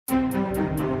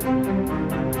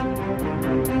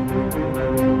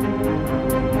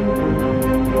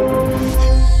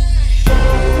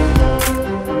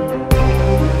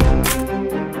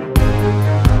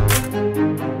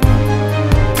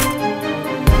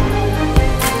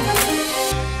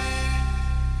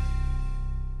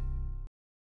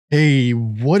Hey,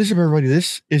 what is up, everybody?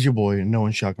 This is your boy,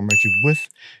 Nowonshall, coming at you with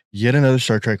yet another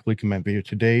Star Trek League Command video.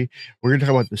 Today, we're going to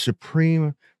talk about the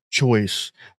Supreme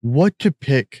Choice. What to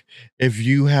pick if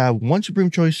you have one Supreme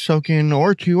Choice token,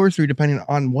 or two or three, depending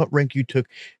on what rank you took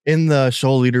in the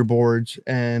solo leaderboards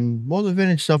and, well, the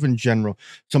event itself in general.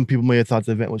 Some people may have thought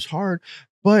the event was hard,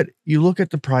 but you look at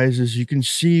the prizes, you can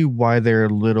see why they're a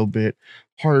little bit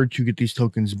harder to get these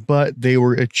tokens, but they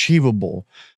were achievable.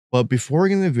 But before we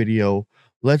get in the video,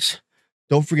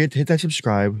 don't forget to hit that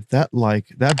subscribe, that like,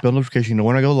 that bell notification, know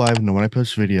when I go live, know when I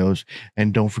post videos.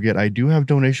 And don't forget, I do have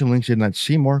donation links in that.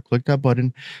 See more, click that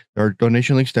button. There are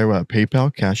donation links there about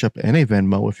PayPal, Cashapp, and a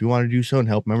Venmo if you want to do so and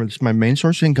help. Remember, this is my main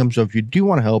source of income, so if you do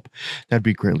want to help, that'd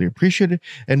be greatly appreciated.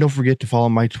 And don't forget to follow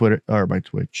my Twitter or my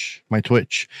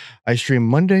Twitch. I stream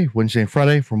Monday, Wednesday, and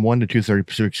Friday from 1 to 2:30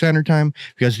 Pacific Standard Time.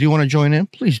 If you guys do want to join in,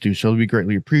 please do so. It'll be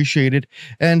greatly appreciated.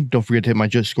 And don't forget to hit my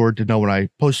Discord to know when I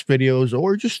post videos,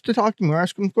 or just to talk to me or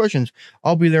ask them questions.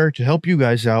 I'll be there to help you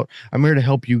guys out. I'm here to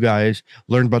help you guys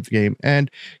learn about the game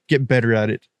and get better at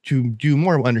it, to do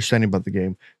more understanding about the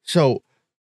game. So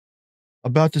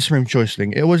about the Supreme Choice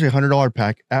thing, it was a $100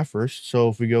 pack at first. So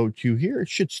if we go to here, it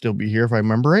should still be here if I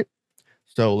remember right.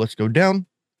 So let's go down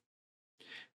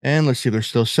and let's see if they're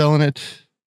still selling it.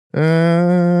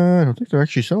 I don't think they're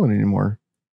actually selling it anymore.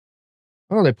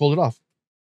 Oh, they pulled it off.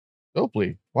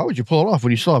 Dopely. Why would you pull it off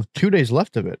when you still have 2 days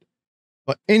left of it?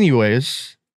 But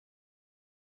anyways,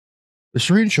 the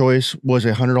Supreme Choice was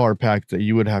a $100 pack that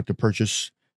you would have to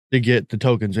purchase to get the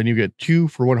tokens, and you get 2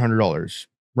 for $100,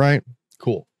 right?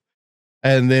 Cool.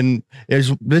 And then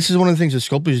this is one of the things that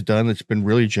Scopely's done that's been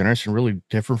really generous and really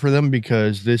different for them,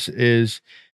 because this is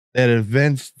that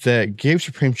event that gave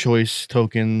Supreme Choice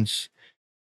tokens,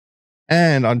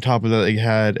 and on top of that, they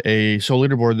had a solo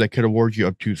leaderboard that could award you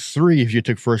up to 3 if you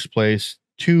took first place,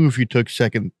 2 if you took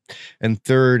second and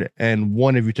third, and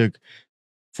 1 if you took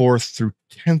 4th through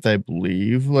 10th, I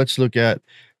believe. Let's look at,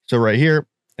 so right here,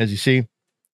 as you see,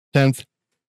 10th.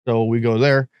 So we go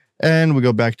there and we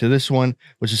go back to this one,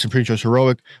 which is Supreme Choice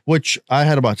Heroic, which I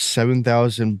had about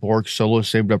 7,000 Borg solos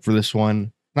saved up for this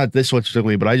one. Not this one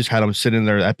specifically, but I just had them sitting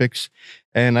there, epics,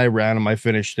 and I ran them. I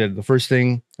finished it. The first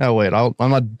thing, oh wait, I'm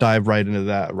not dive right into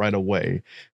that right away,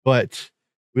 but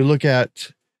we look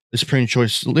at the Supreme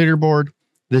Choice leaderboard.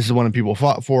 This is one that people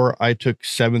fought for. I took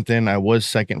 7th in. I was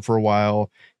 2nd for a while.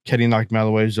 Kenny knocked me out of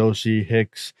the way. Zosi,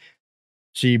 Hicks,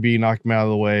 CB knocked me out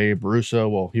of the way.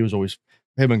 Barusa, well, he was always,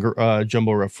 him and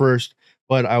Jumbo were first,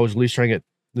 but I was at least trying to get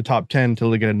the top 10 till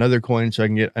they get another coin so I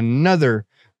can get another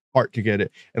part to get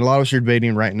it. And a lot of us are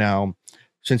debating right now,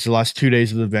 since the last 2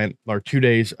 days of the event, or 2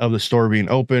 days of the store being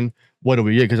open, what do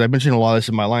we get? Because I've been seeing a lot of this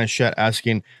in my Alliance chat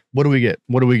asking, what do we get?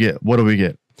 What do we get? What do we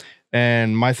get?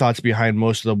 And my thoughts behind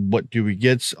most of the what do we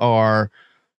gets are,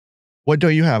 what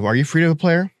don't you have? Are you free to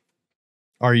player?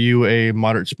 Are you a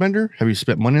moderate spender? Have you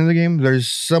spent money in the game? There's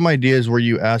some ideas where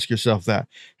you ask yourself that.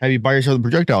 Have you bought yourself the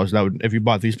projectiles? That would, if you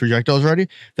bought these projectiles already,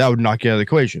 that would knock you out of the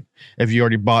equation. If you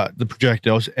already bought the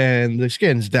projectiles and the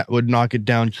skins, that would knock it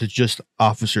down to just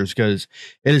officers, because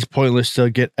it is pointless to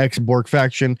get X Borg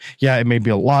faction. Yeah, it may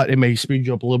be a lot. It may speed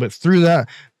you up a little bit through that,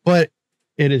 but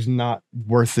it is not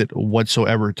worth it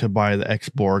whatsoever to buy the X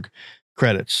Borg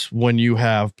credits when you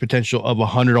have potential of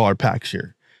 $100 packs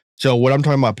here. So what I'm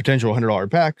talking about potential $100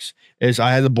 packs is,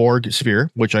 I had the Borg sphere,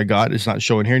 which I got. It's not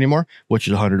showing here anymore, which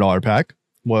is a $100 pack.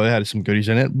 Well, it had some goodies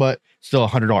in it, but still a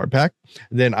 $100 pack.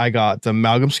 Then I got the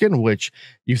amalgam skin, which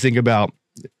you think about,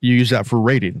 you use that for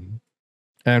raiding.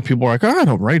 And people are like, oh, I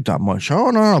don't raid that much. Oh,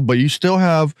 no, but you still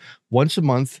have once a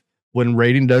month when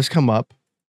raiding does come up,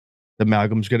 the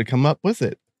amalgam's going to come up with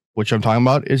it, which I'm talking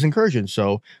about is incursion.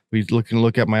 So we can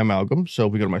look at my amalgam. So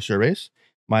we go to my surveys.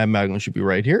 My amalgam should be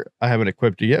right here. I haven't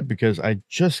equipped it yet because I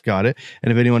just got it.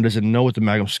 And if anyone doesn't know what the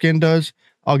amalgam skin does,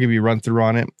 I'll give you a run through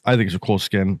on it. I think it's a cool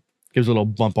skin. Gives a little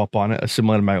bump up on it, a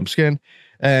similar amalgam skin.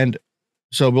 And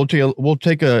so we'll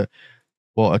take a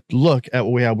look at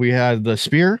what we have. We had the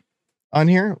spear on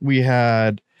here. We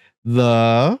had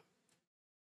the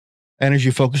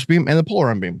energy focus beam and the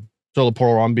polaron beam. So the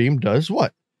polaron beam does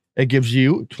what? It gives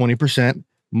you 20%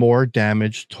 more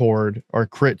damage toward, or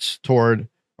crits toward,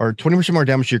 or 20% more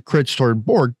damage to your crits toward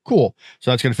Borg. Cool.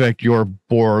 So that's going to affect your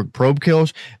Borg probe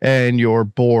kills and your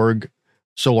Borg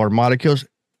Solar Armada kills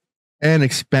and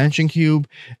expansion cube,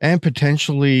 and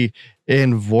potentially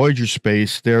in Voyager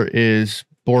space there is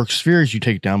Borg spheres you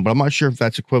take down, but I'm not sure if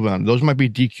that's equivalent. Those might be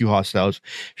DQ hostiles.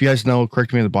 If you guys know,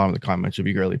 correct me in the bottom of the comments. It'd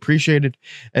be greatly appreciated.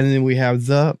 And then we have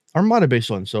the Armada based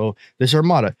one. So this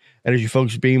Armada, energy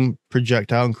focus beam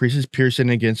projectile increases piercing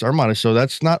against Armada. So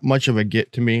that's not much of a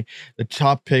get to me. The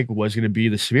top pick was going to be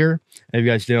the sphere. And if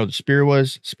you guys didn't know what the spear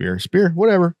was, spear,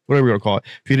 whatever you're going to call it.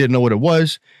 If you didn't know what it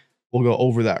was, we'll go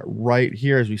over that right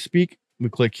here as we speak. We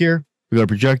click here, we go to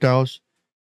projectiles.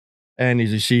 And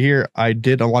as you see here, I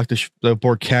did unlock the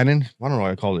Borg cannon. I don't know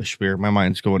what I call this spear. My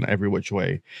mind's going every which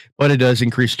way. But it does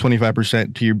increase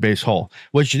 25% to your base hull,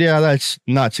 which, yeah, that's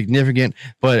not significant.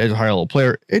 But as a higher level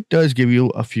player, it does give you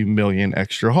a few million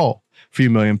extra hull, a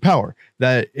few million power.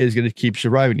 That is going to keep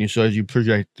surviving you. So as you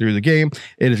project through the game,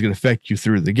 it is going to affect you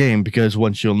through the game, because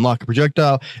once you unlock a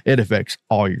projectile, it affects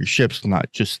all your ships,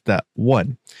 not just that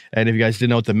one. And if you guys didn't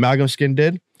know what the amalgam skin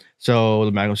did, so the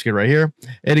amalgam skin right here,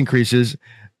 it increases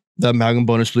the amalgam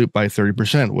bonus loot by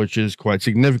 30%, which is quite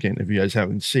significant if you guys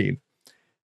haven't seen.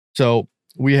 So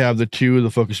we have the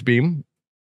focus beam.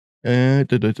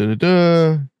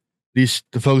 The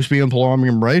focus beam and polar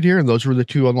beam right here, and those were the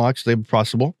two unlocks they were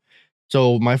possible.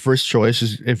 So my first choice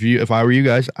is, if I were you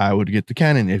guys, I would get the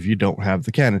cannon. If you don't have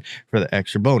the cannon, for the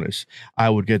extra bonus, I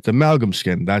would get the amalgam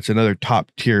skin. That's another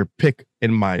top tier pick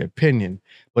in my opinion.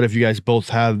 But if you guys both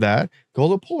have that, go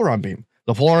the polar beam.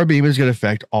 The polar beam is going to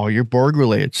affect all your Borg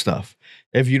related stuff.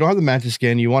 If you don't have the mantis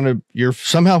skin, you're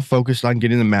somehow focused on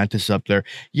getting the mantis up there.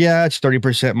 Yeah, it's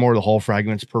 30% more of the hull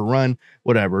fragments per run,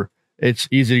 whatever. It's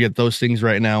easy to get those things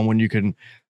right now when you can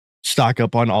stock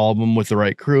up on all of them with the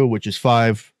right crew, which is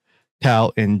 5,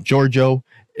 Tal, and Giorgio,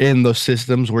 in those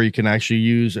systems where you can actually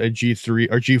use a G3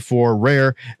 or G4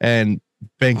 rare and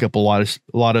bank up a lot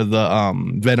of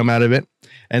the venom out of it.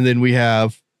 And then we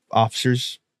have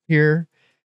officers here.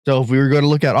 So if we were going to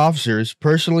look at officers,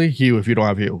 personally, Hugh, if you don't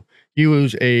have Hugh, Hugh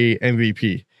is a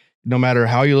MVP. No matter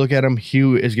how you look at him,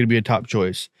 Hugh is going to be a top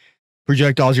choice.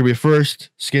 Projectiles are going to be first,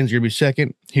 skins are going to be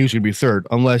second, Hugh's going to be third.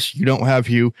 Unless you don't have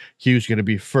Hugh, Hugh's going to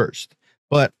be first.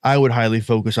 But I would highly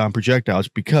focus on projectiles,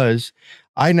 because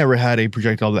I never had a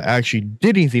projectile that actually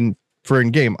did anything for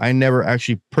in-game. I never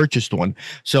actually purchased one.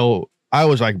 So I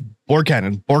was like, Borg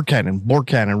cannon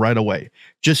right away,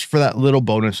 just for that little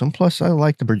bonus. And plus, I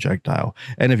like the projectile.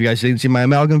 And if you guys didn't see my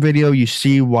amalgam video, you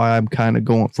see why I'm kind of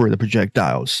going for the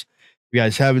projectiles. If you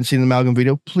guys haven't seen the amalgam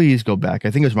video, please go back.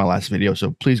 I think it was my last video,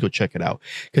 so please go check it out,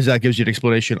 because that gives you an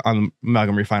explanation on the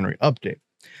amalgam refinery update.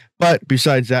 But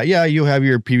besides that, yeah, you have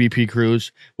your PvP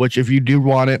crews, which if you do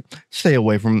want it, stay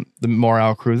away from the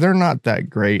morale crew. They're not that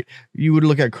great. You would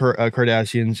look at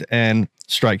Cardassians and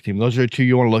Strike Team. Those are the two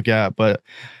you want to look at, but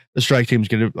the Strike Team's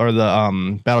going to, or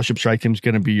the Battleship Strike Team's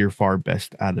going to be your far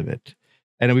best out of it.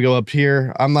 And then we go up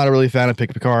here. I'm not a really fan of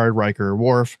Picard, Riker, or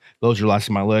Worf. Those are last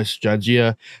on my list.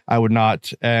 Jadzia, I would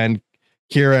not. And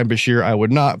Kira and Bashir, I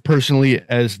would not. Personally,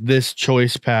 as this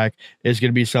choice pack is going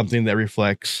to be something that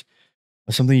reflects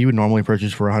something you would normally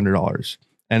purchase for $100.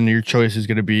 And your choice is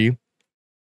going to be,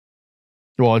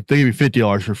 well, they give you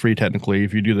 $50 for free technically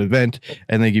if you do the event,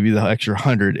 and they give you the extra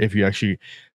 100 if you actually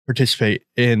participate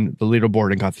in the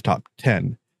leaderboard and got the top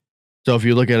 10. So if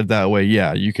you look at it that way,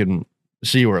 yeah, you can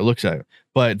see where it looks at.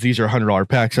 But these are $100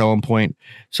 packs at one point,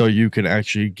 so you can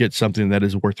actually get something that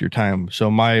is worth your time.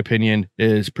 So my opinion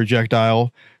is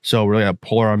projectile. So really a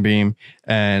polar beam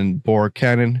and Borg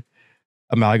cannon,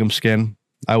 amalgam skin.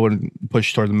 I wouldn't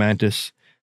push toward the mantis,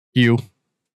 Hugh,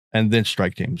 and then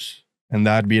strike teams. And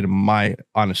that'd be my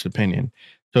honest opinion.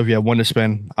 So if you have one to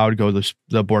spend, I would go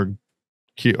the Borg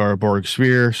or Borg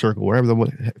sphere, circle, whatever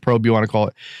the probe you want to call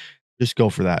it. Just go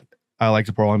for that. I like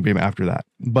the polar beam after that.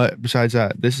 But besides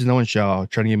that, this is Nowonshall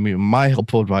trying to give me my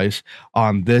helpful advice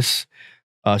on this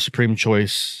Supreme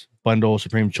Choice bundle,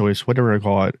 Supreme Choice, whatever I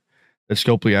call it, that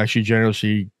Scopely actually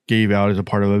generously gave out as a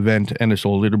part of an event and this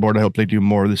old leaderboard. I hope they do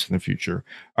more of this in the future.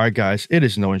 All right, guys, it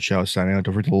is Nowonshall signing out.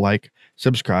 Don't forget to like,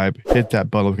 subscribe, hit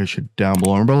that bell notification down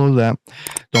below. And below that,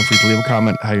 don't forget to leave a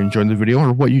comment how you enjoyed the video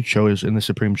or what you chose in the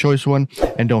Supreme Choice one.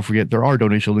 And don't forget, there are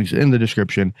donation links in the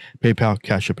description: PayPal,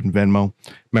 Cashapp, and Venmo.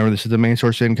 Remember, this is the main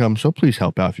source of income, so please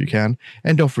help out if you can.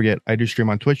 And don't forget, I do stream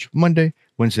on Twitch Monday,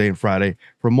 Wednesday, and Friday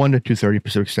from 1 to 2:30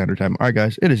 Pacific Standard Time. All right,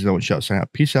 guys, it is Nowonshall signing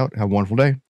out. Peace out. Have a wonderful day.